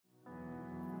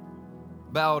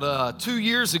About 2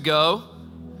 years ago,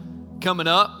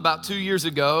 about 2 years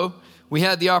ago, we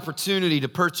had the opportunity to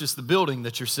purchase the building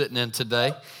that you're sitting in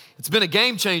today. It's been a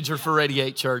game changer for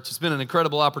Radiate Church. It's been an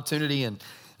incredible opportunity, and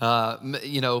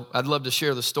I'd love to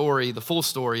share the story, the full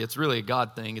story. It's really a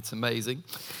God thing. It's amazing.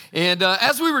 And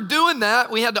as we were doing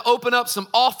that, we had to open up some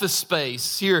office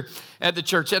space here at the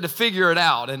church. I had to figure it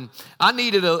out. And I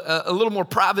needed a little more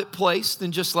private place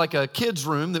than just like a kid's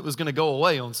room that was going to go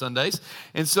away on Sundays.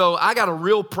 And so I got a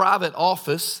real private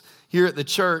office here at the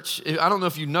church. I don't know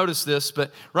if you noticed this,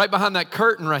 but right behind that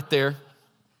curtain right there,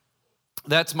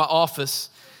 that's my office.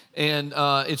 And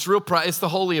it's real. It's the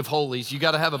Holy of Holies. You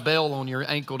got to have a bell on your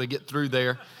ankle to get through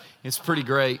there. It's pretty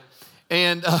great.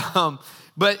 And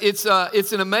but it's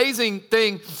an amazing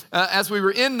thing. As we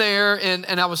were in there,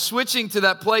 and I was switching to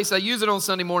that place. I use it on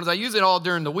Sunday mornings. I use it all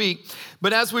during the week.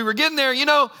 But as we were getting there, you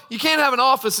can't have an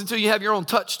office until you have your own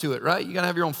touch to it, right? You got to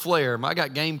have your own flair. I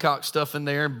got Gamecock stuff in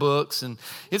there, books, and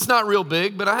it's not real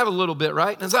big, but I have a little bit,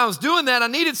 right? And as I was doing that, I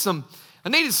needed some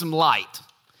light.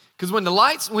 Because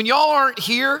when y'all aren't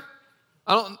here,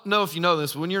 I don't know if you know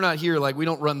this, but when you're not here, like we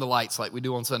don't run the lights like we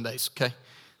do on Sundays, okay?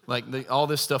 Like all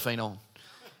this stuff ain't on.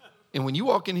 And when you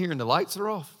walk in here and the lights are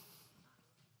off,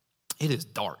 it is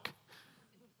dark.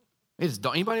 It is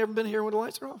dark. Anybody ever been here when the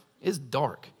lights are off? It's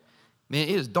dark. Man,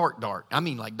 it is dark. I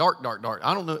mean like dark.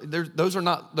 I don't know. Those are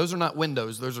not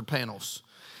windows. Those are panels.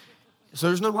 So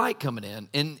there's no light coming in.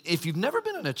 And if you've never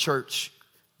been in a church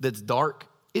that's dark,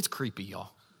 it's creepy, y'all.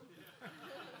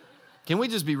 Can we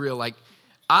just be real? Like,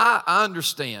 I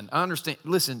understand.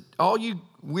 Listen, all you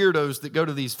weirdos that go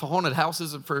to these haunted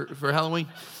houses for Halloween,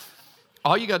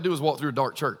 all you got to do is walk through a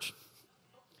dark church.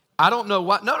 I don't know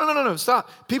why. No, stop.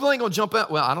 People ain't going to jump out.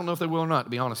 Well, I don't know if they will or not, to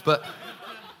be honest. But,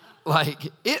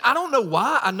 I don't know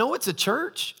why. I know it's a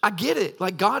church. I get it.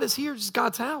 Like, God is here. It's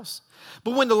God's house.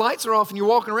 But when the lights are off and you're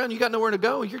walking around, you got nowhere to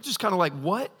go. You're just kind of like,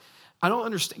 what? I don't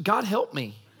understand. God help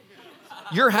me.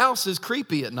 Your house is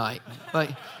creepy at night.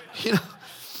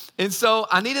 And so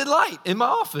I needed light in my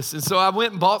office. And so I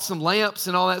went and bought some lamps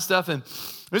and all that stuff. And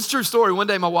it's a true story. One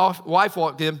day my wife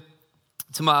walked in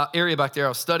to my area back there. I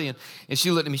was studying, and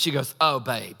she looked at me. She goes, "Oh,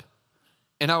 babe."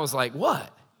 And I was like, "What?"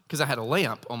 Because I had a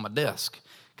lamp on my desk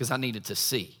because I needed to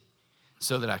see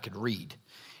so that I could read.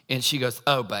 And she goes,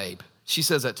 "Oh, babe." She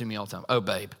says that to me all the time. "Oh,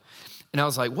 babe." And I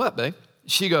was like, "What, babe?"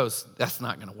 She goes, "That's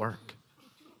not going to work."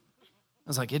 I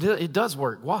was like, it does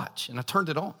work. Watch. And I turned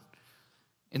it on.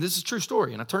 And this is a true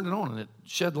story. And I turned it on, and it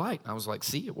shed light. And I was like,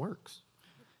 "See, it works."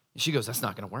 And she goes, "That's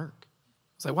not going to work." I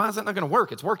was like, "Why is that not going to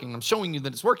work? It's working. I'm showing you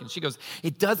that it's working." She goes,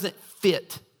 "It doesn't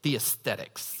fit the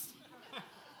aesthetics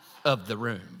of the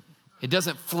room. It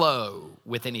doesn't flow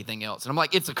with anything else." And I'm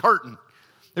like, "It's a curtain.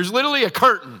 There's literally a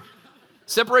curtain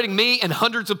separating me and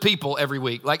hundreds of people every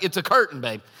week. Like, it's a curtain,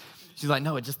 babe." She's like,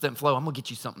 "No, it just doesn't flow. I'm going to get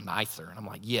you something nicer." And I'm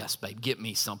like, "Yes, babe, get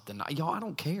me something." Y'all, I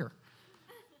don't care.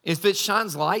 If it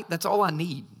shines light, that's all I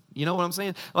need. You know what I'm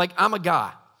saying? Like, I'm a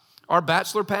guy. Our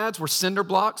bachelor pads were cinder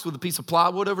blocks with a piece of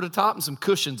plywood over the top and some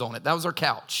cushions on it. That was our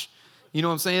couch. You know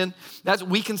what I'm saying?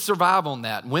 We can survive on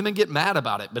that. Women get mad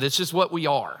about it, but it's just what we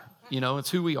are.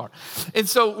 It's who we are. And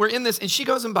so we're in this, and she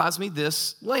goes and buys me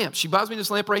this lamp. She buys me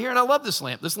this lamp right here, and I love this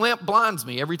lamp. This lamp blinds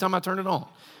me every time I turn it on.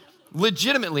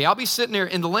 Legitimately, I'll be sitting there,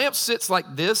 and the lamp sits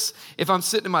like this if I'm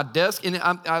sitting at my desk, and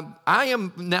I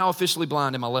am now officially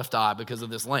blind in my left eye because of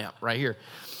this lamp right here.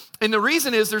 And the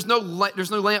reason is there's no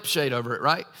lampshade over it,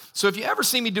 right? So if you ever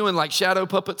see me doing like shadow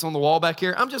puppets on the wall back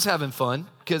here, I'm just having fun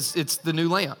because it's the new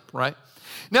lamp, right?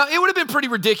 Now, it would have been pretty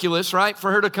ridiculous, right, for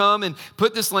her to come and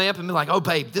put this lamp and be like, "Oh,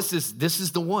 babe, this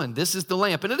is the one. This is the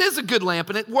lamp." And it is a good lamp,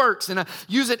 and it works, and I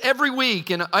use it every week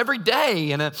and every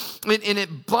day, and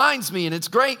it blinds me, and it's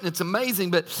great, and it's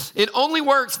amazing, but it only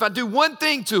works if I do one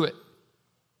thing to it.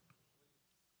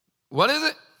 What is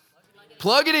it?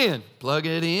 Plug it in. Plug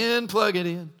it in, plug it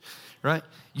in, right?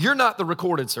 You're not the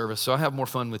recorded service, so I have more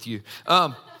fun with you.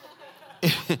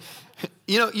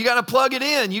 You got to plug it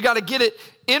in. You got to get it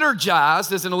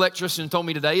energized, as an electrician told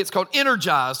me today. It's called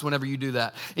energized whenever you do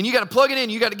that. And you got to plug it in.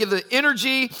 You got to give the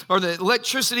energy or the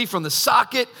electricity from the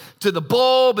socket to the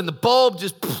bulb, and the bulb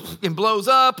just and blows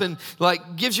up and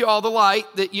like gives you all the light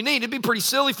that you need. It'd be pretty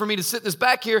silly for me to sit in this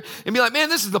back here and be like, "Man,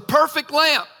 this is the perfect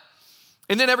lamp."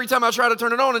 And then every time I try to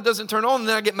turn it on, it doesn't turn on, and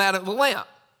then I get mad at the lamp.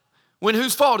 When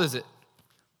whose fault is it?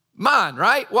 Mine,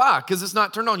 right? Why? Because it's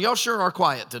not turned on. Y'all sure are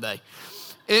quiet today.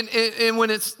 And when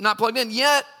it's not plugged in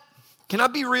yet, can I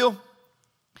be real?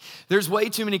 There's way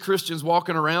too many Christians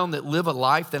walking around that live a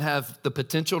life that have the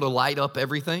potential to light up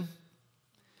everything,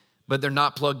 but they're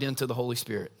not plugged into the Holy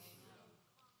Spirit.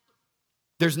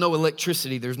 There's no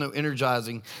electricity. There's no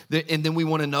energizing. And then we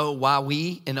want to know why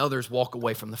we and others walk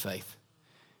away from the faith.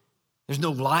 There's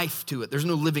no life to it. There's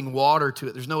no living water to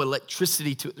it. There's no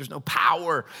electricity to it. There's no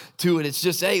power to it. It's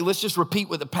just, hey, let's just repeat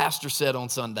what the pastor said on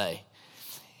Sunday.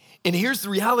 And here's the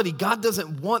reality. God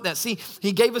doesn't want that. See,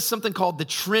 he gave us something called the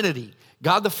Trinity.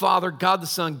 God the Father, God the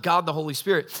Son, God the Holy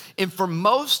Spirit. And for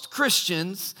most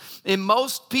Christians and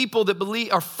most people that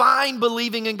believe are fine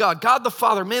believing in God, God the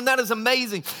Father, man, that is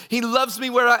amazing. He loves me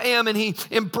where I am and he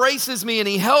embraces me and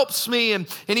he helps me and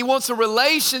he wants a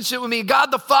relationship with me. God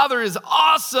the Father is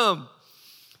awesome.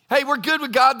 Hey, we're good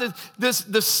with God,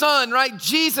 the Son, right?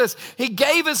 Jesus, he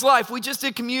gave his life. We just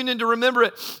did communion to remember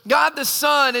it. God the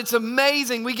Son, it's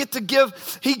amazing. We get to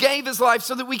give, he gave his life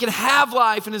so that we can have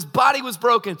life, and his body was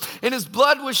broken and his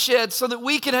blood was shed so that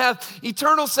we can have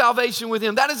eternal salvation with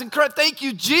him. That is incredible. Thank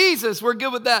you, Jesus. We're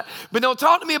good with that. But don't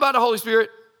talk to me about the Holy Spirit,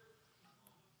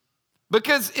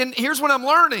 because here's what I'm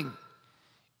learning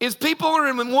is people are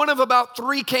in one of about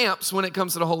 3 camps when it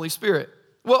comes to the Holy Spirit.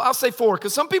 Well, I'll say 4,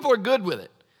 because some people are good with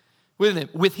it.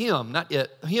 With him, not yet,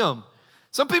 him.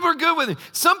 Some people are good with him.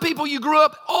 Some people, you grew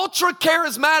up ultra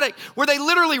charismatic where they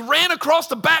literally ran across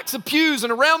the backs of pews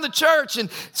and around the church and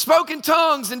spoke in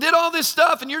tongues and did all this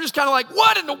stuff, and you're just kind of like,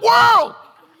 what in the world?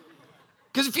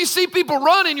 Because if you see people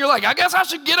running, you're like, I guess I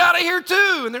should get out of here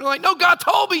too. And they're like, no, God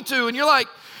told me to. And you're like,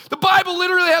 the Bible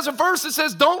literally has a verse that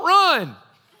says, don't run.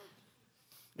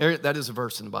 That is a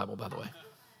verse in the Bible, by the way.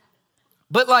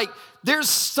 But like, there's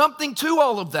something to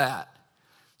all of that.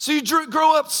 So you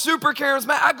grow up super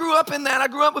charismatic. I grew up in that. I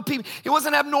grew up with people. It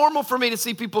wasn't abnormal for me to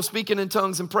see people speaking in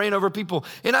tongues and praying over people.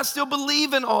 And I still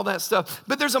believe in all that stuff.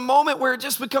 But there's a moment where it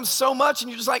just becomes so much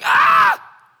and you're just like, ah!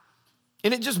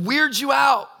 And it just weirds you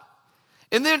out.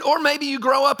 And then, or maybe you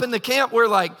grow up in the camp where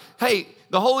like, hey,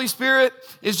 the Holy Spirit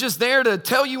is just there to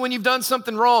tell you when you've done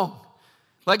something wrong.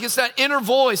 Like it's that inner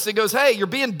voice that goes, hey, you're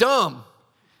being dumb.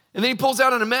 And then he pulls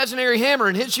out an imaginary hammer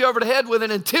and hits you over the head with it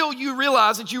until you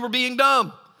realize that you were being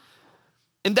dumb.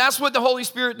 And that's what the Holy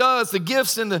Spirit does. The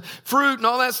gifts and the fruit and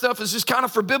all that stuff is just kind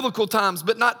of for biblical times,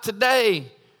 but not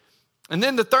today. And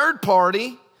then the third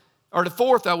party, or the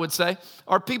fourth, I would say,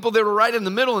 are people that are right in the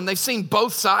middle, and they've seen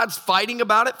both sides fighting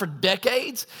about it for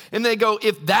decades. And they go,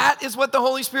 if that is what the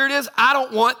Holy Spirit is, I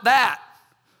don't want that.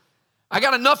 I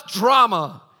got enough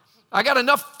drama. I got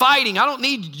enough fighting. I don't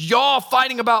need y'all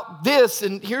fighting about this.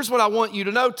 And here's what I want you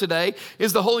to know today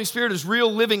is the Holy Spirit is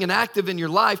real, living, and active in your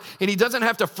life. And he doesn't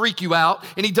have to freak you out.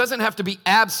 And he doesn't have to be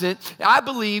absent. I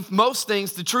believe most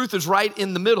things, the truth is right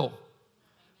in the middle.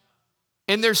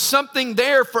 And there's something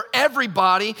there for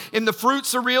everybody. And the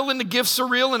fruits are real and the gifts are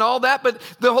real and all that. But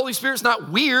the Holy Spirit's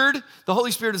not weird. The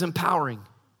Holy Spirit is empowering.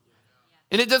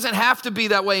 And it doesn't have to be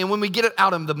that way. And when we get it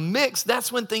out of the mix,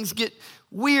 that's when things get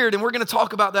weird. And we're going to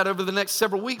talk about that over the next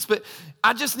several weeks. But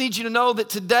I just need you to know that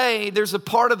today there's a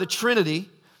part of the Trinity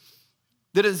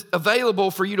that is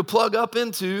available for you to plug up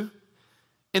into.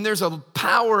 And there's a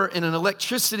power and an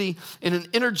electricity and an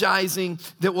energizing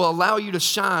that will allow you to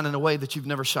shine in a way that you've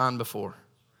never shined before.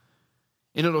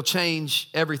 And it'll change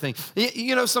everything.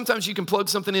 You know, sometimes you can plug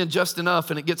something in just enough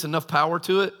and it gets enough power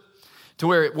to it to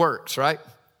where it works, right?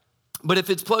 But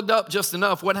if it's plugged up just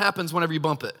enough, what happens whenever you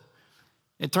bump it?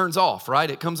 It turns off, right?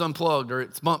 It comes unplugged or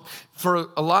it's bumped. For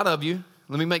a lot of you,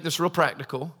 let me make this real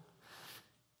practical.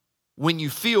 When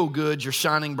you feel good, you're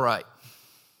shining bright.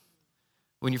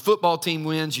 When your football team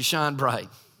wins, you shine bright.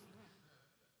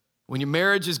 When your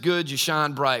marriage is good, you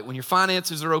shine bright. When your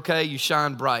finances are okay, you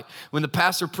shine bright. When the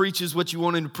pastor preaches what you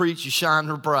want him to preach, you shine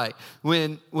bright.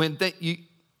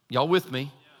 Y'all with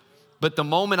me? But the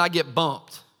moment I get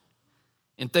bumped,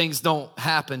 and things don't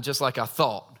happen just like I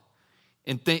thought.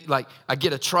 And like I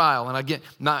get a trial and I get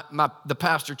the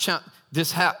pastor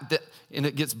and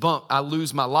it gets bumped. I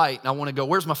lose my light and I want to go,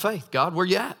 where's my faith, God? Where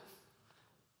you at?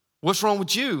 What's wrong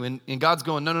with you? And God's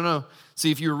going, no. See,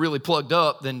 if you were really plugged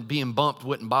up, then being bumped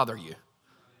wouldn't bother you.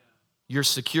 You're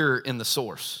secure in the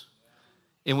source.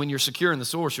 And when you're secure in the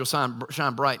source, you'll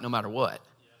shine bright no matter what.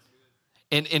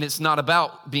 And it's not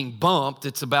about being bumped.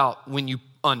 It's about when you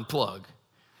unplug.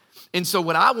 And so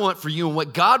what I want for you and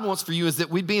what God wants for you is that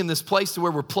we'd be in this place to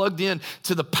where we're plugged in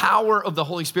to the power of the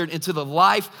Holy Spirit and to the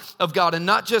life of God, and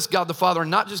not just God the Father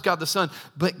and not just God the Son,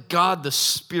 but God the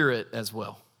Spirit as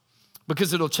well,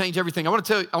 because it'll change everything. I want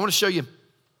to show you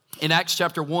in Acts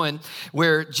chapter 1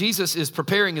 where Jesus is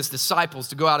preparing his disciples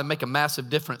to go out and make a massive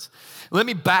difference. Let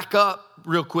me back up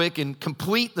real quick and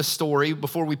complete the story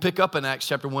before we pick up in Acts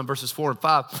chapter 1, verses 4 and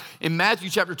 5. In Matthew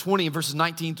chapter 20 and verses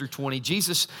 19 through 20,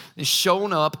 Jesus is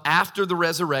showing up after the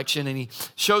resurrection, and he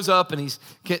shows up and he's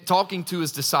talking to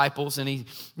his disciples, and he,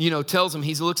 tells them,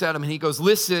 he looks at them and he goes,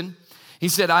 listen, he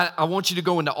said, I want you to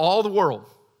go into all the world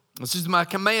This is my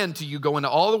command to you. Go into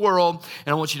all the world,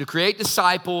 and I want you to create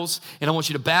disciples, and I want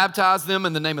you to baptize them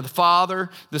in the name of the Father,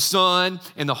 the Son,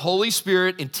 and the Holy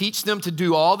Spirit, and teach them to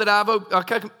do all that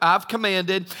I've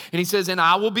commanded. And he says, and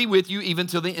I will be with you even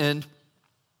till the end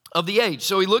of the age.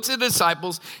 So he looks at the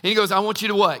disciples, and he goes, I want you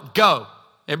to what? Go.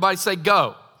 Everybody say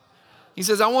go. He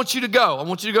says, I want you to go. I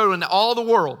want you to go into all the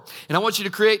world, and I want you to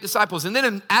create disciples. And then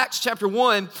in Acts chapter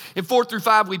 1, in 4 through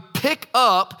 5, we pick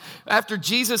up after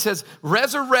Jesus has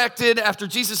resurrected, after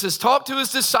Jesus has talked to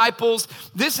his disciples.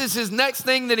 This is his next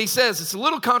thing that he says. It's a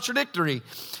little contradictory.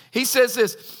 He says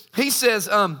this. He says,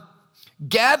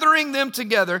 gathering them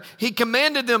together, he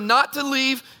commanded them not to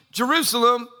leave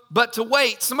Jerusalem, but to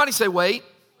wait. Somebody say wait.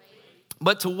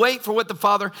 But to wait for what the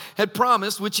Father had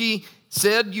promised, which he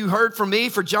said, you heard from me,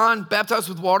 for John baptized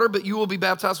with water, but you will be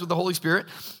baptized with the Holy Spirit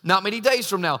not many days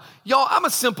from now. Y'all, I'm a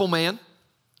simple man.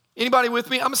 Anybody with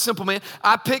me? I'm a simple man.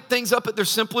 I pick things up at their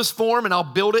simplest form, and I'll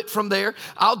build it from there.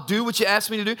 I'll do what you ask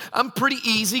me to do. I'm pretty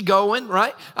easy going,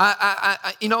 right?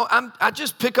 I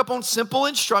just pick up on simple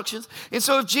instructions. And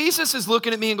so if Jesus is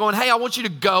looking at me and going, hey, I want you to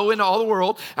go into all the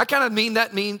world, I kind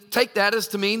of take that as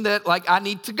to mean that like I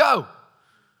need to go.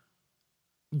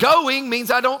 Going means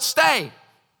I don't stay.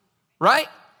 Right?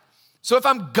 So if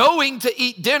I'm going to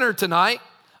eat dinner tonight,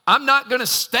 I'm not going to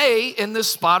stay in this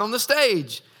spot on the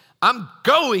stage. I'm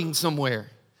going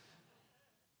somewhere.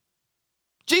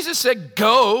 Jesus said,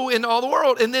 go in all the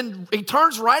world. And then he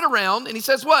turns right around and he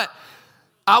says what?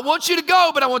 I want you to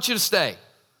go, but I want you to stay.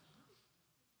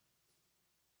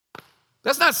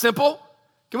 That's not simple.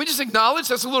 Can we just acknowledge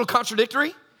that's a little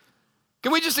contradictory?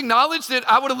 Can we just acknowledge that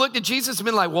I would have looked at Jesus and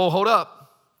been like, whoa, hold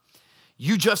up.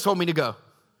 You just told me to go.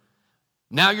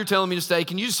 Now you're telling me to stay.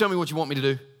 Can you just tell me what you want me to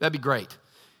do? That'd be great.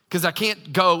 Because I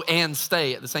can't go and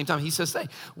stay at the same time. He says stay.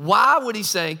 Why would he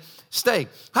say stay?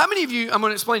 How many of you, I'm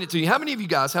going to explain it to you. How many of you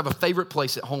guys have a favorite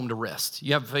place at home to rest?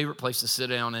 You have a favorite place to sit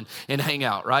down and hang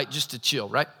out, right? Just to chill,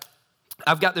 right?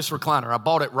 I've got this recliner. I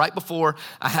bought it right before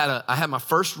I had my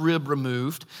first rib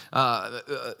removed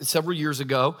several years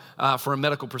ago for a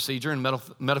medical procedure and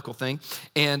medical thing.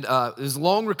 And it was a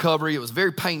long recovery. It was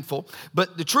very painful.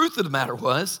 But the truth of the matter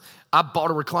was, I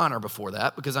bought a recliner before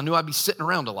that because I knew I'd be sitting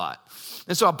around a lot.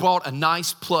 And so I bought a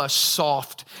nice, plush,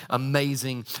 soft,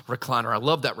 amazing recliner. I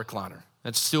love that recliner.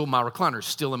 That's still my recliner. It's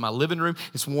still in my living room.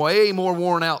 It's way more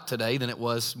worn out today than it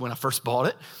was when I first bought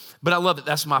it. But I love it.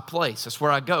 That's my place. That's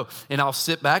where I go. And I'll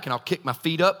sit back and I'll kick my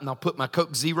feet up and I'll put my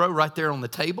Coke Zero right there on the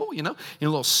table, in a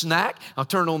little snack. I'll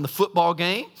turn on the football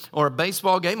game or a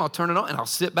baseball game. I'll turn it on and I'll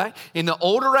sit back. And the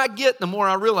older I get, the more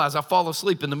I realize I fall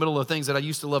asleep in the middle of things that I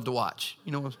used to love to watch.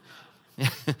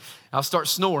 I'll start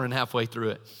snoring halfway through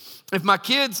it. If my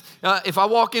kids, if I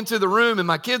walk into the room and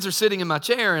my kids are sitting in my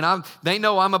chair and they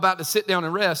know I'm about to sit down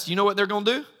and rest, you know what they're going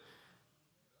to do?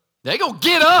 They're going to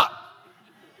get up.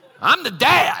 I'm the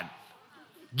dad.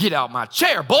 Get out my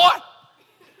chair, boy.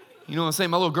 You know what I'm saying?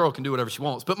 My little girl can do whatever she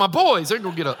wants, but my boys, they're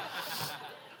going to get up.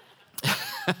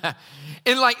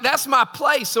 And that's my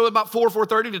place. So about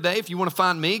 4:30 today, if you want to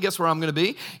find me, guess where I'm going to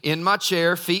be? In my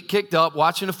chair, feet kicked up,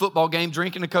 watching a football game,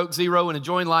 drinking a Coke Zero, and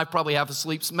enjoying life, probably half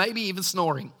asleep, maybe even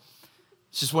snoring.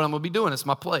 It's just what I'm going to be doing. It's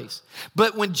my place.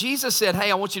 But when Jesus said,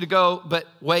 hey, I want you to go, but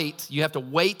wait, you have to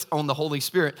wait on the Holy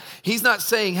Spirit. He's not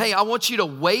saying, hey, I want you to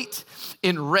wait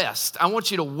in rest. I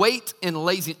want you to wait in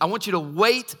lazy. I want you to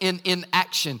wait in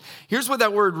inaction. Here's what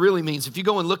that word really means. If you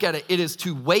go and look at it, it is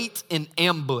to wait in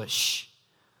ambush.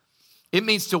 It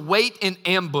means to wait in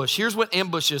ambush. Here's what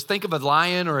ambush is. Think of a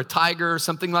lion or a tiger or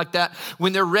something like that.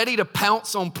 When they're ready to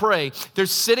pounce on prey, they're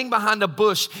sitting behind a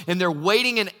bush and they're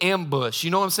waiting in ambush. You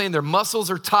know what I'm saying? Their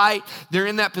muscles are tight. They're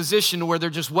in that position where they're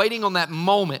just waiting on that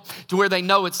moment to where they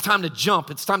know it's time to jump.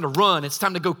 It's time to run. It's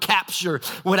time to go capture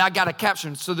what I got to capture.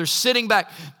 And so they're sitting back.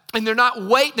 And they're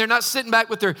not sitting back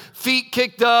with their feet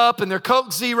kicked up and their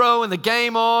Coke Zero and the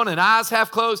game on and eyes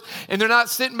half closed. And they're not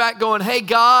sitting back going, hey,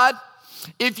 God,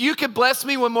 if you could bless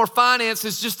me with more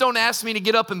finances, just don't ask me to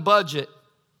get up and budget.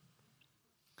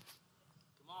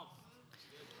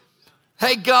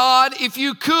 Hey, God, if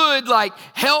you could,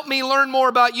 help me learn more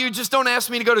about you, just don't ask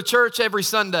me to go to church every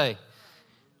Sunday.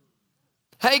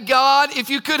 Hey, God, if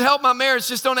you could help my marriage,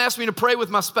 just don't ask me to pray with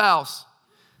my spouse.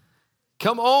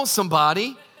 Come on,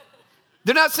 somebody.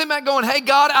 They're not sitting back going, hey,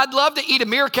 God, I'd love to eat a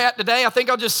meerkat today. I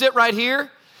think I'll just sit right here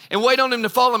and wait on him to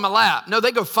fall in my lap. No,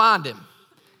 they go find him.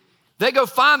 They go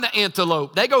find the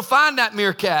antelope. They go find that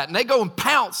meerkat, and they go and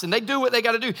pounce, and they do what they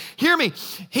got to do. Hear me.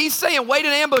 He's saying wait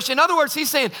in ambush. In other words, he's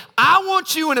saying, I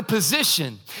want you in a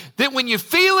position that when you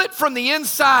feel it from the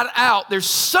inside out, there's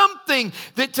something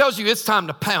that tells you it's time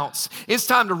to pounce. It's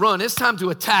time to run. It's time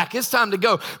to attack. It's time to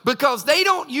go. Because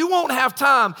you won't have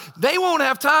time. They won't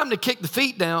have time to kick the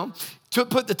feet down, to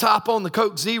put the top on the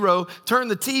Coke Zero, turn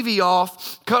the TV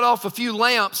off, cut off a few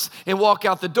lamps, and walk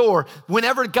out the door.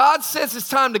 Whenever God says it's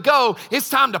time to go, it's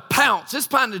time to pounce. It's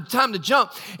time to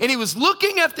jump. And he was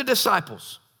looking at the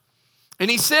disciples.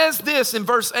 And he says this in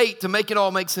verse 8 to make it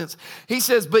all make sense. He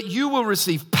says, but you will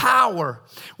receive power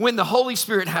when the Holy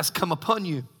Spirit has come upon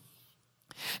you.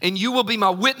 And you will be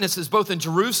my witnesses both in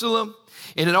Jerusalem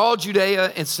and in all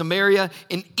Judea and Samaria,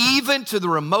 and even to the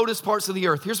remotest parts of the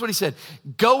earth. Here's what he said.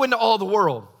 Go into all the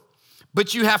world,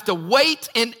 but you have to wait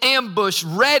in ambush,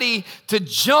 ready to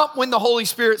jump when the Holy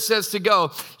Spirit says to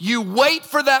go. You wait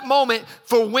for that moment,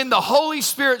 for when the Holy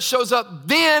Spirit shows up,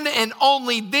 then and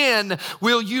only then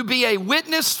will you be a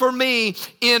witness for me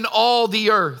in all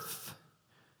the earth.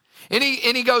 And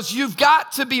he goes, you've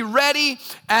got to be ready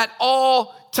at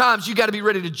all times. You got to be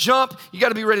ready to jump. You got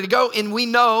to be ready to go. And we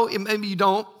know, and maybe you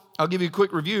don't, I'll give you a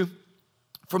quick review.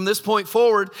 From this point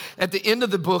forward, at the end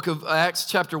of the book of Acts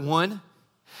chapter 1,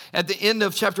 at the end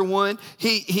of chapter 1,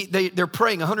 they're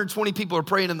praying. 120 people are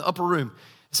praying in the upper room.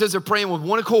 It says they're praying with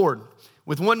one accord,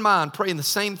 with one mind, praying the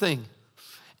same thing,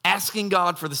 asking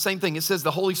God for the same thing. It says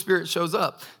the Holy Spirit shows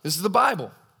up. This is the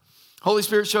Bible. Holy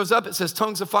Spirit shows up, it says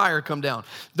tongues of fire come down.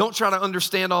 Don't try to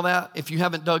understand all that if you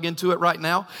haven't dug into it right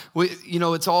now.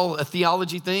 It's all a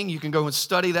theology thing. You can go and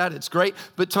study that, it's great.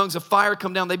 But tongues of fire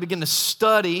come down, they begin to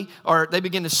study, or they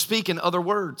begin to speak in other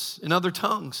words, in other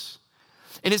tongues.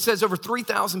 And it says over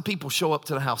 3,000 people show up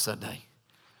to the house that day.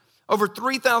 Over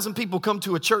 3,000 people come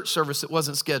to a church service that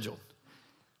wasn't scheduled.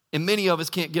 And many of us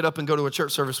can't get up and go to a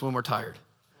church service when we're tired.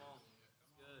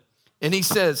 And he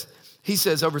says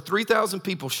over 3,000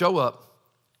 people show up,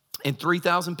 and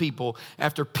 3,000 people,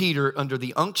 after Peter, under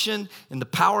the unction and the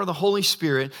power of the Holy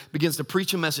Spirit, begins to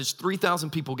preach a message, 3,000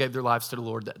 people gave their lives to the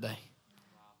Lord that day.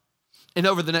 And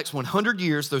over the next 100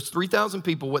 years, those 3,000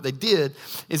 people, what they did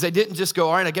is they didn't just go,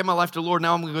 all right, I gave my life to the Lord,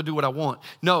 now I'm going to go do what I want.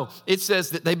 No, it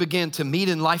says that they began to meet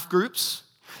in life groups.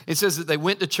 It says that they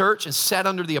went to church and sat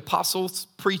under the apostles'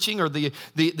 preaching, or the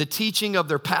teaching of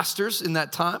their pastors in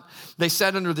that time. They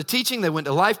sat under the teaching, they went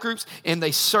to life groups, and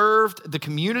they served the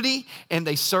community, and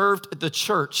they served the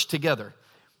church together.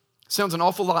 Sounds an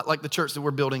awful lot like the church that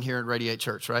we're building here at Radiate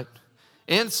Church, right?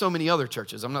 And so many other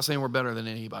churches. I'm not saying we're better than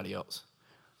anybody else.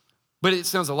 But it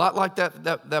sounds a lot like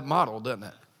that model, doesn't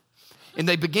it? And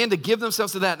they began to give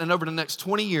themselves to that, and over the next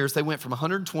 20 years, they went from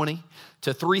 120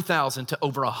 to 3,000 to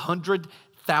over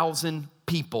 100,000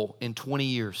 people in 20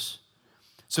 years.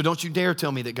 So don't you dare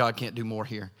tell me that God can't do more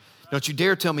here. Don't you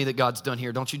dare tell me that God's done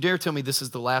here. Don't you dare tell me this is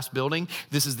the last building.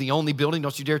 This is the only building.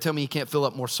 Don't you dare tell me he can't fill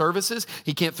up more services.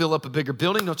 He can't fill up a bigger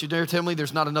building. Don't you dare tell me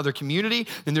there's not another community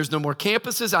and there's no more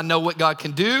campuses. I know what God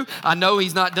can do. I know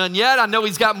he's not done yet. I know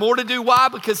he's got more to do. Why?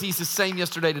 Because he's the same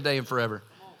yesterday, today, and forever.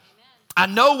 I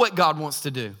know what God wants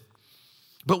to do.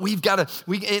 But we've got to,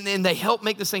 and they help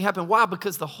make this thing happen. Why?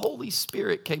 Because the Holy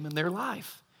Spirit came in their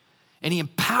life. And he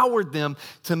empowered them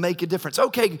to make a difference.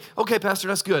 Okay, Pastor,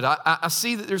 that's good. I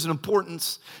see that there's an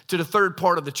importance to the third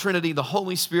part of the Trinity, the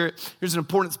Holy Spirit. There's an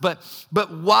importance, but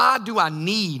why do I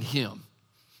need him?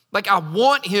 Like, I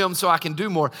want him so I can do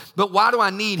more, but why do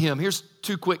I need him? Here's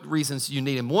two quick reasons you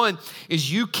need him. One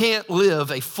is you can't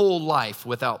live a full life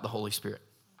without the Holy Spirit.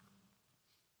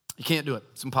 You can't do it.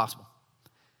 It's impossible.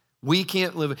 We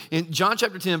can't live. In John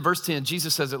chapter 10, verse 10,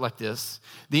 Jesus says it like this.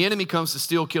 The enemy comes to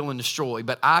steal, kill, and destroy,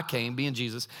 but I came, being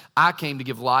Jesus, I came to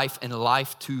give life, and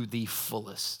life to the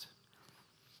fullest.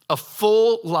 A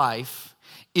full life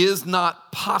is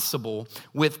not possible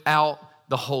without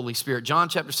the Holy Spirit. John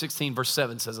chapter 16, verse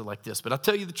 7 says it like this, but I'll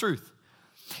tell you the truth.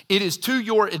 It is to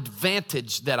your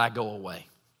advantage that I go away.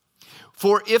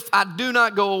 For if I do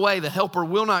not go away, the helper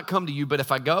will not come to you, but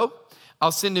if I go,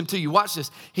 I'll send him to you. Watch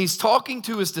this. He's talking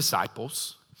to his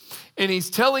disciples, and he's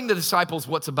telling the disciples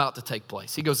what's about to take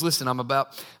place. He goes, listen, I'm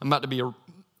about to be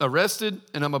arrested,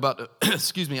 and I'm about to,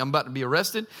 I'm about to be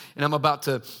arrested, and I'm about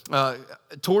to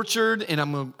tortured, and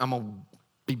I'm going to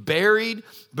be buried,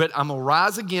 but I'm going to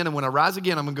rise again, and when I rise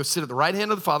again, I'm going to go sit at the right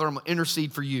hand of the Father. I'm going to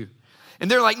intercede for you. And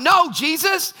they're like, no,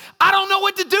 Jesus, I don't know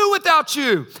what to do without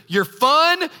you. You're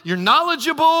fun, you're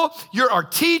knowledgeable, you're our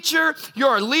teacher, you're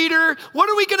our leader. What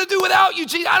are we going to do without you,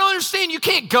 Jesus? I don't understand. You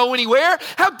can't go anywhere.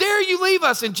 How dare you leave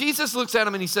us? And Jesus looks at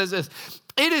him and he says this,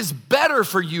 it is better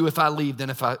for you if I leave than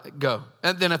if I go,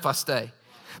 than if I stay.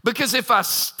 Because if I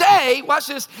stay, watch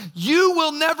this, you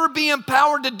will never be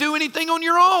empowered to do anything on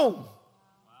your own.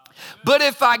 But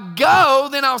if I go,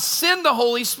 then I'll send the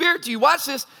Holy Spirit to you. Watch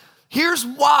this. Here's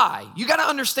why. You got to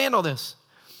understand all this.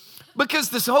 Because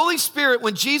this Holy Spirit,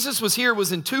 when Jesus was here,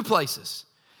 was in two places.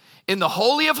 In the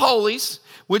Holy of Holies,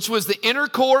 which was the inner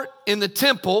court in the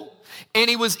temple, and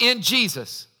he was in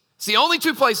Jesus. It's the only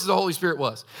two places the Holy Spirit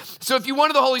was. So if you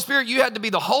wanted the Holy Spirit, you had to be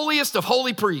the holiest of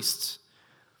holy priests.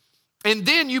 And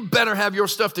then you better have your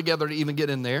stuff together to even get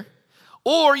in there.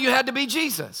 Or you had to be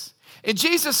Jesus. And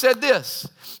Jesus said this,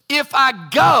 if I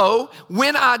go,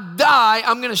 when I die,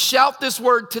 I'm going to shout this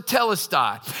word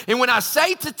tetelestai. And when I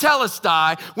say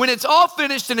tetelestai, when it's all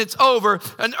finished and it's over,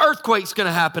 an earthquake's going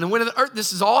to happen. And when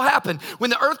this has all happened, when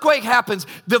the earthquake happens,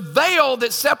 the veil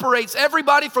that separates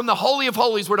everybody from the Holy of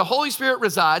Holies, where the Holy Spirit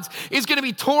resides, is going to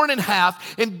be torn in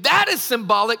half. And that is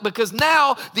symbolic because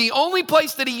now the only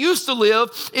place that he used to live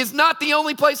is not the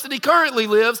only place that he currently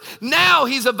lives. Now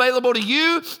he's available to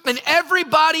you and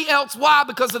everybody else. Why?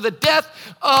 Because of the death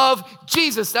of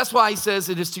Jesus. That's why he says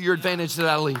it is to your advantage that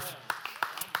I leave.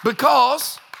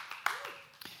 Because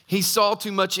he saw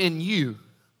too much in you,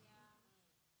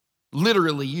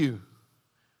 literally you,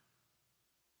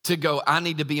 to go, I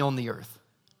need to be on the earth.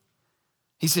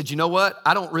 He said, you know what?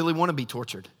 I don't really want to be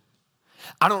tortured.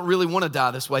 I don't really want to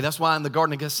die this way. That's why in the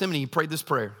Garden of Gethsemane, he prayed this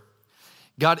prayer.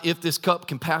 God, if this cup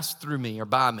can pass through me or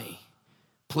by me,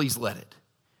 please let it.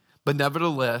 But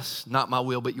nevertheless, not my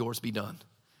will, but yours be done.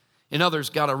 In others,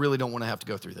 God, I really don't want to have to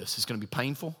go through this. It's going to be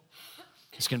painful.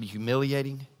 It's going to be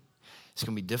humiliating. It's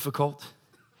going to be difficult.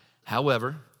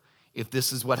 However, if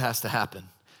this is what has to happen,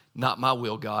 not my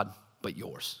will, God, but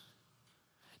yours.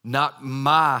 Not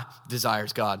my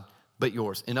desires, God, but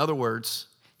yours. In other words,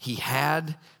 he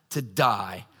had to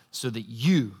die so that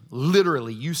you,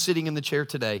 literally, you sitting in the chair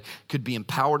today, could be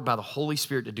empowered by the Holy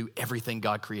Spirit to do everything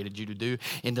God created you to do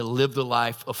and to live the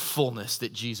life of fullness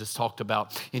that Jesus talked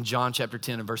about in John chapter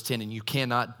 10 and verse 10. And you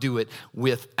cannot do it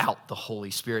without the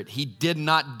Holy Spirit. He did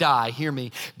not die, hear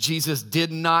me, Jesus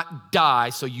did not die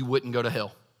so you wouldn't go to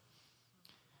hell.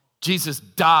 Jesus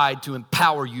died to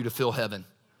empower you to fill heaven.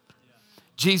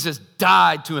 Jesus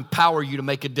died to empower you to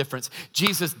make a difference.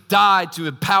 Jesus died to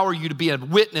empower you to be a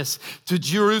witness to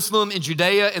Jerusalem and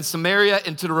Judea and Samaria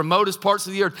and to the remotest parts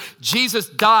of the earth. Jesus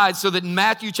died so that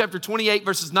Matthew chapter 28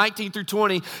 verses 19 through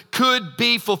 20 could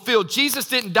be fulfilled. Jesus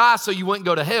didn't die so you wouldn't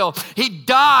go to hell. He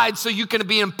died so you can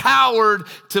be empowered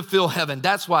to fill heaven.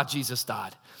 That's why Jesus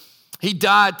died. He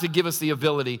died to give us the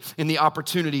ability and the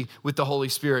opportunity with the Holy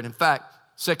Spirit. In fact,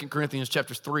 2 Corinthians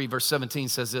chapter 3 verse 17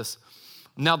 says this.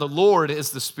 Now the Lord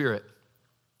is the Spirit,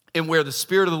 and where the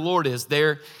Spirit of the Lord is,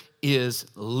 there is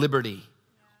liberty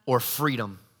or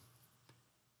freedom.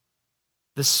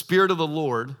 The Spirit of the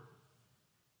Lord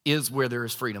is where there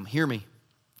is freedom. Hear me.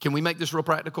 Can we make this real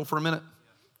practical for a minute?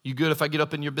 You good if I get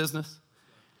up in your business?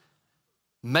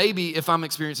 Maybe if I'm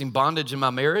experiencing bondage in my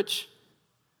marriage,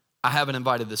 I haven't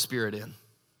invited the Spirit in.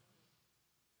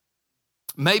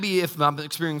 Maybe if I'm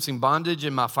experiencing bondage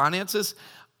in my finances,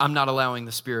 I'm not allowing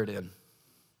the Spirit in.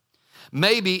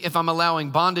 Maybe if I'm allowing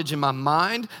bondage in my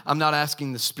mind, I'm not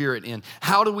asking the Spirit in.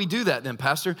 How do we do that then,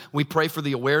 Pastor? We pray for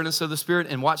the awareness of the Spirit.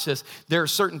 And watch this. There are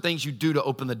certain things you do to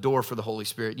open the door for the Holy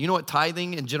Spirit. You know what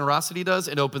tithing and generosity does?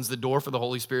 It opens the door for the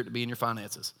Holy Spirit to be in your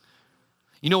finances.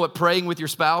 You know what praying with your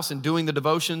spouse and doing the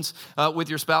devotions with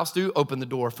your spouse do? Open the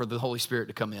door for the Holy Spirit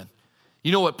to come in.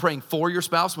 You know what praying for your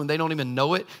spouse when they don't even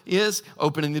know it is?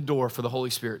 Opening the door for the Holy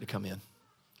Spirit to come in.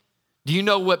 Do you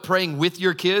know what praying with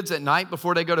your kids at night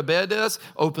before they go to bed does?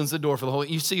 Opens the door for the Holy.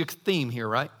 You see a theme here,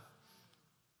 right?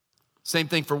 Same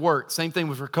thing for work. Same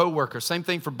thing for coworkers. Same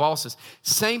thing for bosses.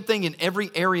 Same thing in every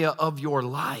area of your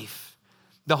life.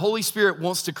 The Holy Spirit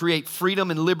wants to create freedom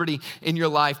and liberty in your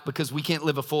life because we can't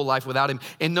live a full life without him.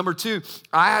 And number two,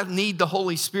 I need the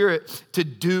Holy Spirit to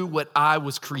do what I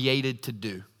was created to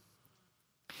do.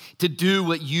 To do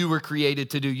what you were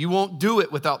created to do. You won't do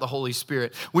it without the Holy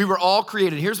Spirit. We were all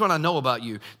created. Here's what I know about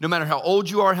you. No matter how old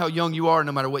you are, how young you are,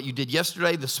 no matter what you did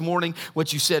yesterday, this morning,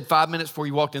 what you said 5 minutes before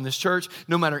you walked in this church,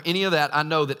 no matter any of that, I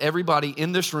know that everybody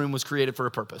in this room was created for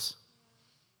a purpose.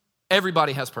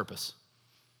 Everybody has purpose.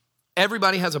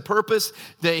 Everybody has a purpose.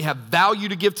 They have value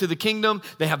to give to the kingdom.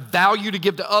 They have value to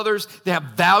give to others. They have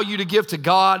value to give to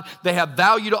God. They have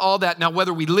value to all that. Now,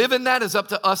 whether we live in that is up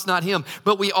to us, not him.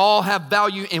 But we all have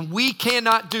value, and we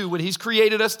cannot do what he's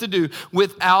created us to do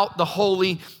without the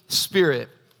Holy Spirit.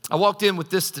 I walked in with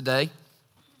this today.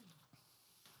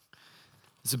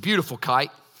 It's a beautiful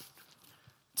kite.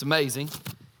 It's amazing.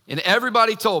 And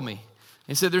everybody told me,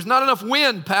 they said, there's not enough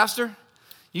wind, Pastor.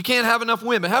 You can't have enough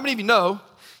wind. But how many of you know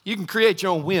you can create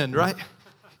your own wind, right?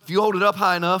 if you hold it up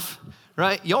high enough,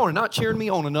 right? Y'all are not cheering me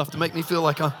on enough to make me feel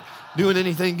like I'm doing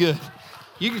anything good.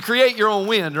 You can create your own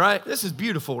wind, right? This is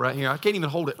beautiful right here. I can't even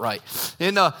hold it right.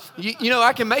 And,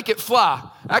 I can make it fly.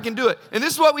 I can do it. And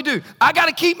this is what we do. I got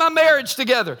to keep my marriage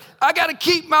together. I got to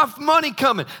keep my money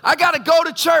coming. I got to go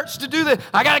to church to do that.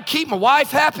 I got to keep my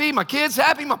wife happy, my kids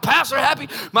happy, my pastor happy,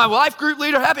 my life group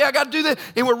leader happy. I got to do that.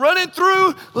 And we're running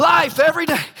through life every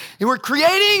day. And we're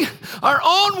creating our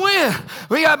own wind.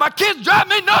 We got my kids drive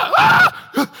me nuts.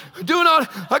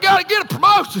 I got to get a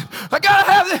promotion. I got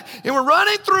to have that. And we're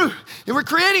running through. And we're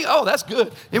creating, that's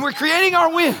good. And we're creating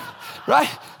our wind, right?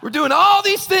 We're doing all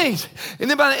these things. And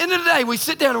then by the end of the day, we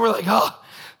sit down and we're like, I'm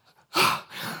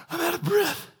out of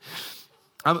breath.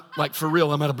 I'm like, for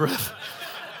real, I'm out of breath.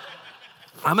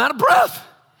 I'm out of breath.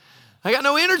 I got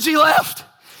no energy left.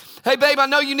 Hey, babe, I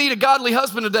know you need a godly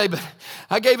husband today, but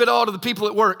I gave it all to the people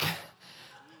at work.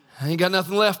 I ain't got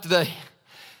nothing left today.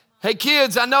 Hey,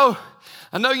 kids, I know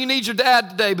you need your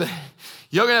dad today, but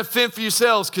you're going to have to fend for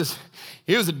yourselves because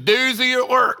he was a doozy at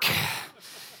work.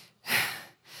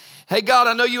 Hey, God,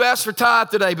 I know you asked for tithe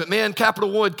today, but man,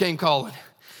 Capital Wood came calling.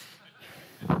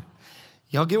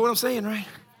 Y'all get what I'm saying, right?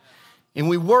 And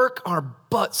we work our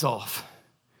butts off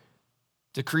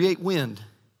to create wind,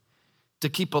 to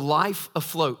keep a life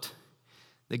afloat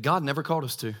that God never called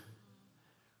us to.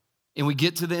 And we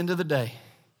get to the end of the day,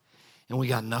 and we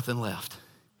got nothing left.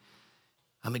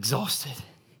 I'm exhausted,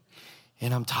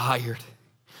 and I'm tired,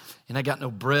 and I got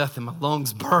no breath, and my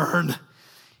lungs burn, and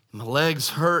my legs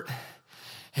hurt,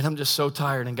 and I'm just so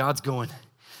tired. And God's going,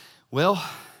 well,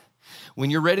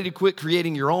 when you're ready to quit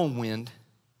creating your own wind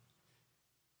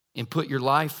and put your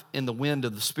life in the wind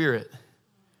of the Spirit,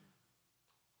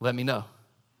 let me know,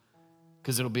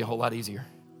 because it'll be a whole lot easier.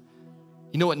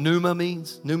 You know what pneuma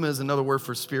means? Pneuma is another word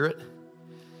for spirit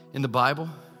in the Bible.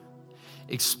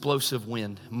 Explosive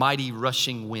wind, mighty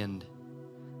rushing wind.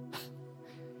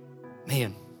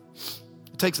 Man,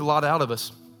 it takes a lot out of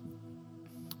us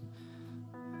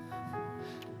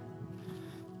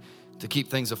to keep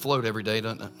things afloat every day,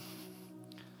 doesn't it?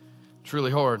 It's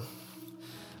really hard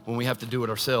when we have to do it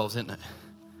ourselves, isn't it?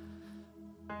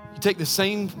 You take the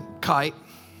same kite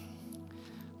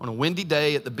on a windy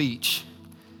day at the beach,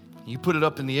 you put it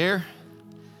up in the air,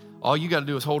 all you got to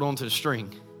do is hold on to the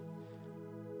string.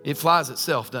 It flies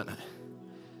itself, doesn't it?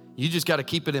 You just got to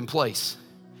keep it in place.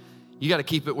 You got to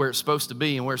keep it where it's supposed to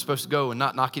be and where it's supposed to go and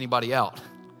not knock anybody out.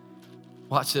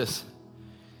 Watch this.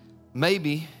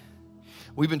 Maybe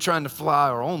we've been trying to fly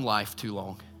our own life too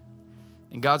long,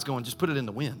 and God's going, just put it in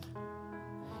the wind.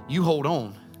 You hold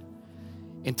on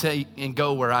and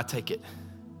go where I take it.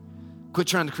 Quit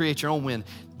trying to create your own wind.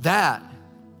 That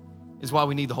is why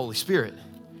we need the Holy Spirit.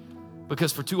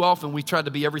 Because for too often we try to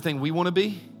be everything we want to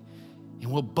be,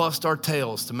 and we'll bust our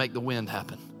tails to make the wind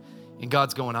happen. And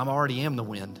God's going, I already am the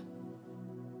wind.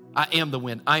 I am the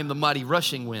wind. I am the mighty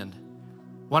rushing wind.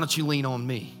 Why don't you lean on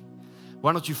me?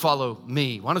 Why don't you follow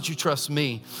me? Why don't you trust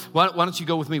me? Why don't you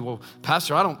go with me? Well,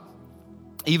 Pastor, I don't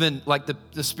even, like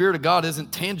the Spirit of God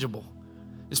isn't tangible.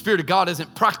 The Spirit of God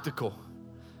isn't practical.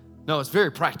 No, it's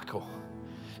very practical.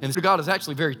 And the Spirit of God is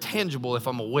actually very tangible if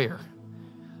I'm aware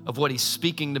of what He's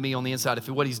speaking to me on the inside, if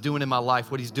what He's doing in my life,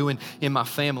 what He's doing in my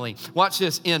family. Watch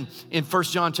this. In 1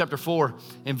 John chapter 4,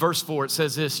 in verse 4, it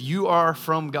says this, you are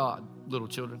from God, little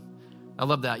children. I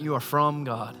love that. You are from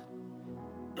God.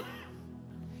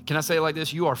 Can I say it like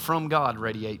this? You are from God,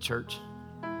 Radiate Church.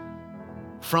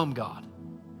 From God.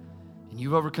 And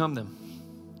you've overcome them.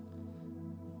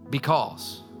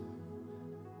 Because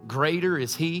greater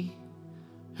is He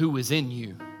who is in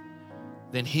you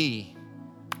than he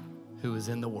who is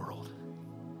in the world.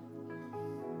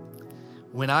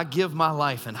 When I give my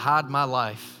life and hide my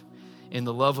life in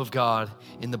the love of God,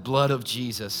 in the blood of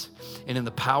Jesus, and in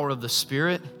the power of the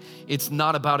Spirit, it's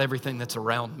not about everything that's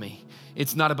around me.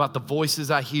 It's not about the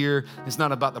voices I hear. It's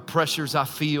not about the pressures I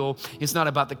feel. It's not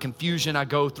about the confusion I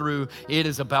go through. It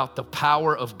is about the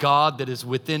power of God that is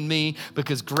within me,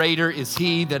 because greater is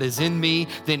He that is in me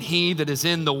than he that is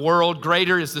in the world.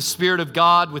 Greater is the Spirit of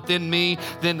God within me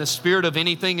than the spirit of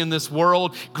anything in this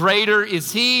world. Greater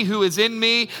is He who is in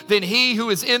me than he who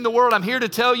is in the world. I'm here to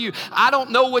tell you, I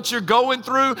don't know what you're going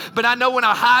through, but I know when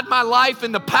I hide my life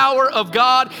in the power of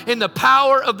God, in the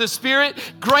power of the Spirit,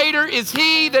 greater is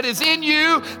He that is in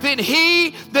you than he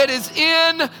that is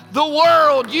in the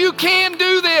world. You can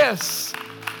do this.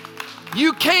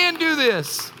 You can do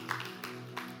this.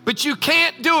 But you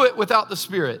can't do it without the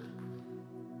Spirit.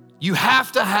 You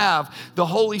have to have the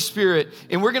Holy Spirit.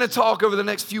 And we're going to talk over the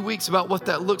next few weeks about what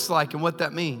that looks like and what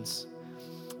that means.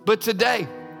 But today,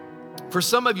 for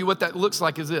some of you, what that looks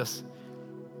like is this.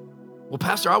 Well,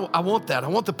 Pastor, I want that. I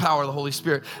want the power of the Holy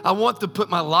Spirit. I want to put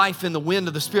my life in the wind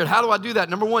of the Spirit. How do I do that?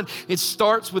 Number one, it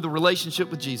starts with a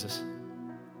relationship with Jesus.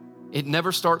 It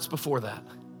never starts before that.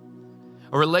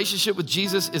 A relationship with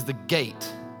Jesus is the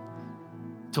gate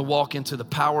to walk into the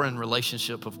power and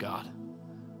relationship of God.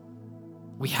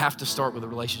 We have to start with a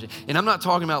relationship. And I'm not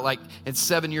talking about like at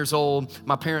 7 years old,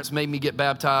 my parents made me get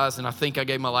baptized and I think I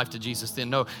gave my life to Jesus then.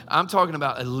 No, I'm talking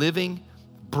about a living,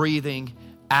 breathing,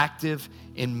 active,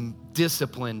 and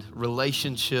disciplined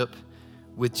relationship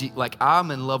with like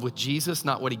I'm in love with Jesus,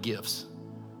 not what he gives.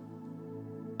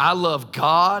 I love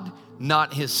God,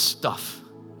 not his stuff.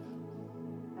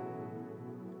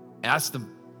 And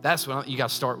that's what you got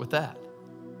to start with that.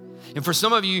 And for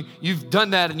some of you, you've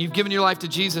done that and you've given your life to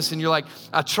Jesus and you're like,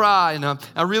 I try and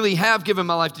I really have given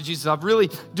my life to Jesus. I really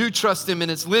do trust him and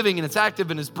it's living and it's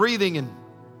active and it's breathing and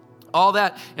all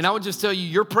that. And I would just tell you,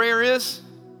 your prayer is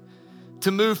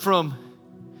to move from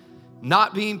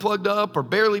not being plugged up or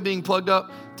barely being plugged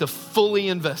up to fully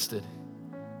invested.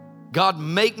 God,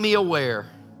 make me aware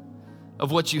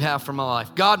of what you have for my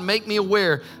life. God, make me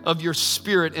aware of your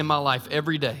Spirit in my life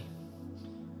every day.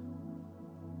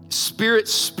 Spirit,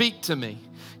 speak to me.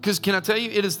 Because can I tell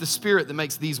you, it is the Spirit that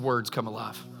makes these words come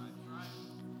alive.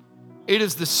 It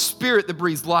is the Spirit that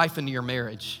breathes life into your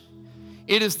marriage.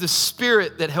 It is the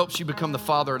Spirit that helps you become the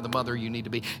father or the mother you need to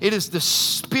be. It is the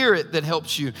Spirit that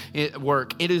helps you at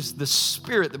work. It is the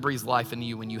Spirit that breathes life into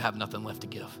you when you have nothing left to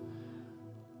give.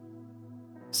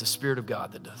 It's the Spirit of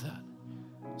God that does that.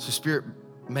 So Spirit,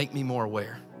 make me more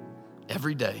aware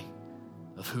every day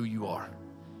of who you are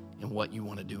and what you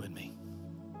want to do in me.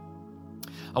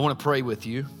 I want to pray with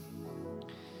you.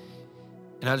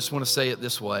 And I just want to say it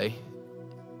this way.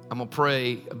 I'm going to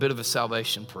pray a bit of a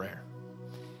salvation prayer.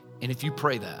 And if you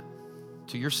pray that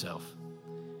to yourself,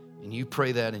 and you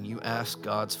pray that and you ask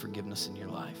God's forgiveness in your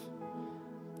life,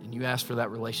 and you ask for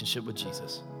that relationship with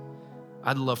Jesus,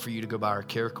 I'd love for you to go by our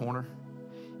care corner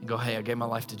and go, hey, I gave my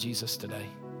life to Jesus today.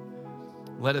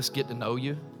 Let us get to know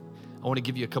you. I want to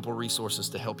give you a couple of resources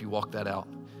to help you walk that out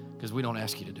because we don't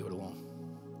ask you to do it alone.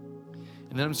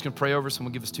 And then I'm just going to pray over us and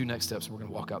we'll give us 2 next steps and we're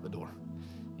going to walk out the door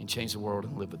and change the world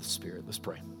and live with the Spirit. Let's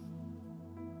pray.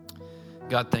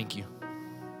 God, thank you.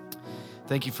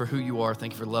 Thank you for who you are.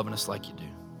 Thank you for loving us like you do.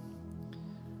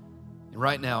 And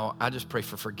right now, I just pray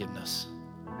for forgiveness.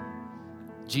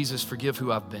 Jesus, forgive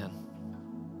who I've been.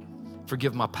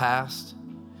 Forgive my past.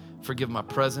 Forgive my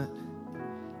present.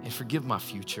 And forgive my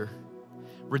future.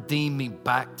 Redeem me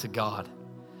back to God.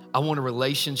 I want a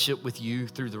relationship with you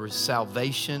through the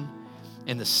salvation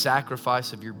and the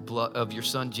sacrifice of your blood, of your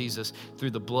son Jesus,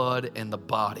 through the blood and the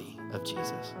body of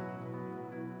Jesus.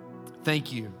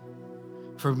 Thank you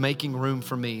for making room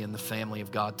for me in the family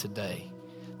of God today.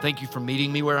 Thank you for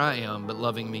meeting me where I am, but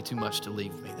loving me too much to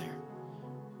leave me there.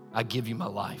 I give you my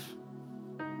life.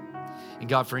 And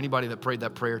God, for anybody that prayed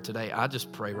that prayer today, I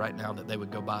just pray right now that they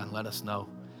would go by and let us know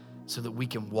so that we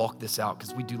can walk this out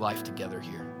because we do life together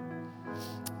here.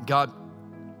 God,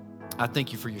 I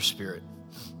thank you for your Spirit.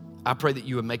 I pray that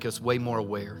you would make us way more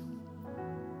aware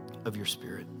of your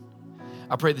Spirit.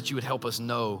 I pray that you would help us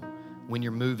know when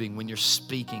you're moving, when you're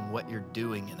speaking, what you're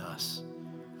doing in us.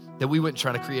 That we wouldn't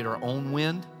try to create our own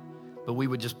wind, but we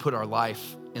would just put our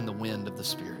life in the wind of the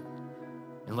Spirit.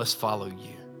 And let's follow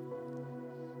you.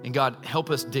 And God, help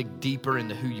us dig deeper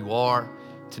into who you are,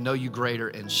 to know you greater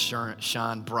and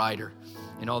shine brighter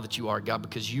in all that you are, God,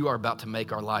 because you are about to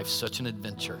make our life such an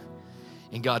adventure.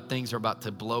 And God, things are about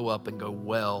to blow up and go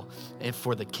well and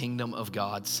for the kingdom of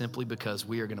God simply because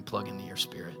we are going to plug into your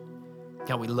Spirit.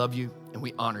 God, we love you and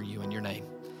we honor you in your name.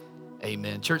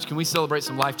 Amen. Church, can we celebrate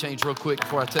some life change real quick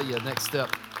before I tell you the next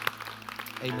step?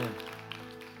 Amen.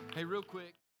 Hey, real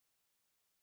quick.